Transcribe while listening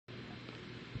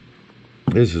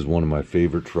This is one of my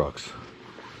favorite trucks.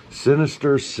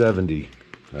 Sinister 70.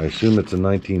 I assume it's a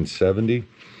 1970.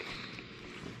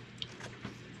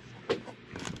 I'll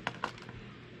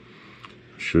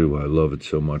show you why I love it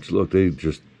so much. Look, they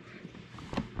just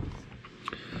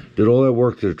did all that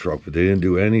work to the truck, but they didn't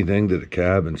do anything to the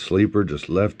cab and sleeper. Just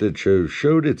left it,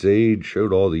 showed its age,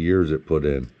 showed all the years it put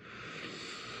in.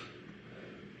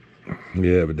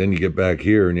 Yeah, but then you get back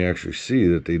here and you actually see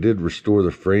that they did restore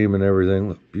the frame and everything.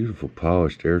 Look, beautiful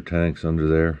polished air tanks under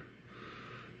there.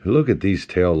 And look at these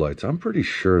tail lights. I'm pretty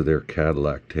sure they're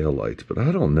Cadillac tail lights, but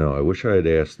I don't know. I wish I had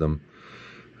asked them.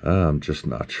 I'm just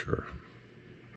not sure.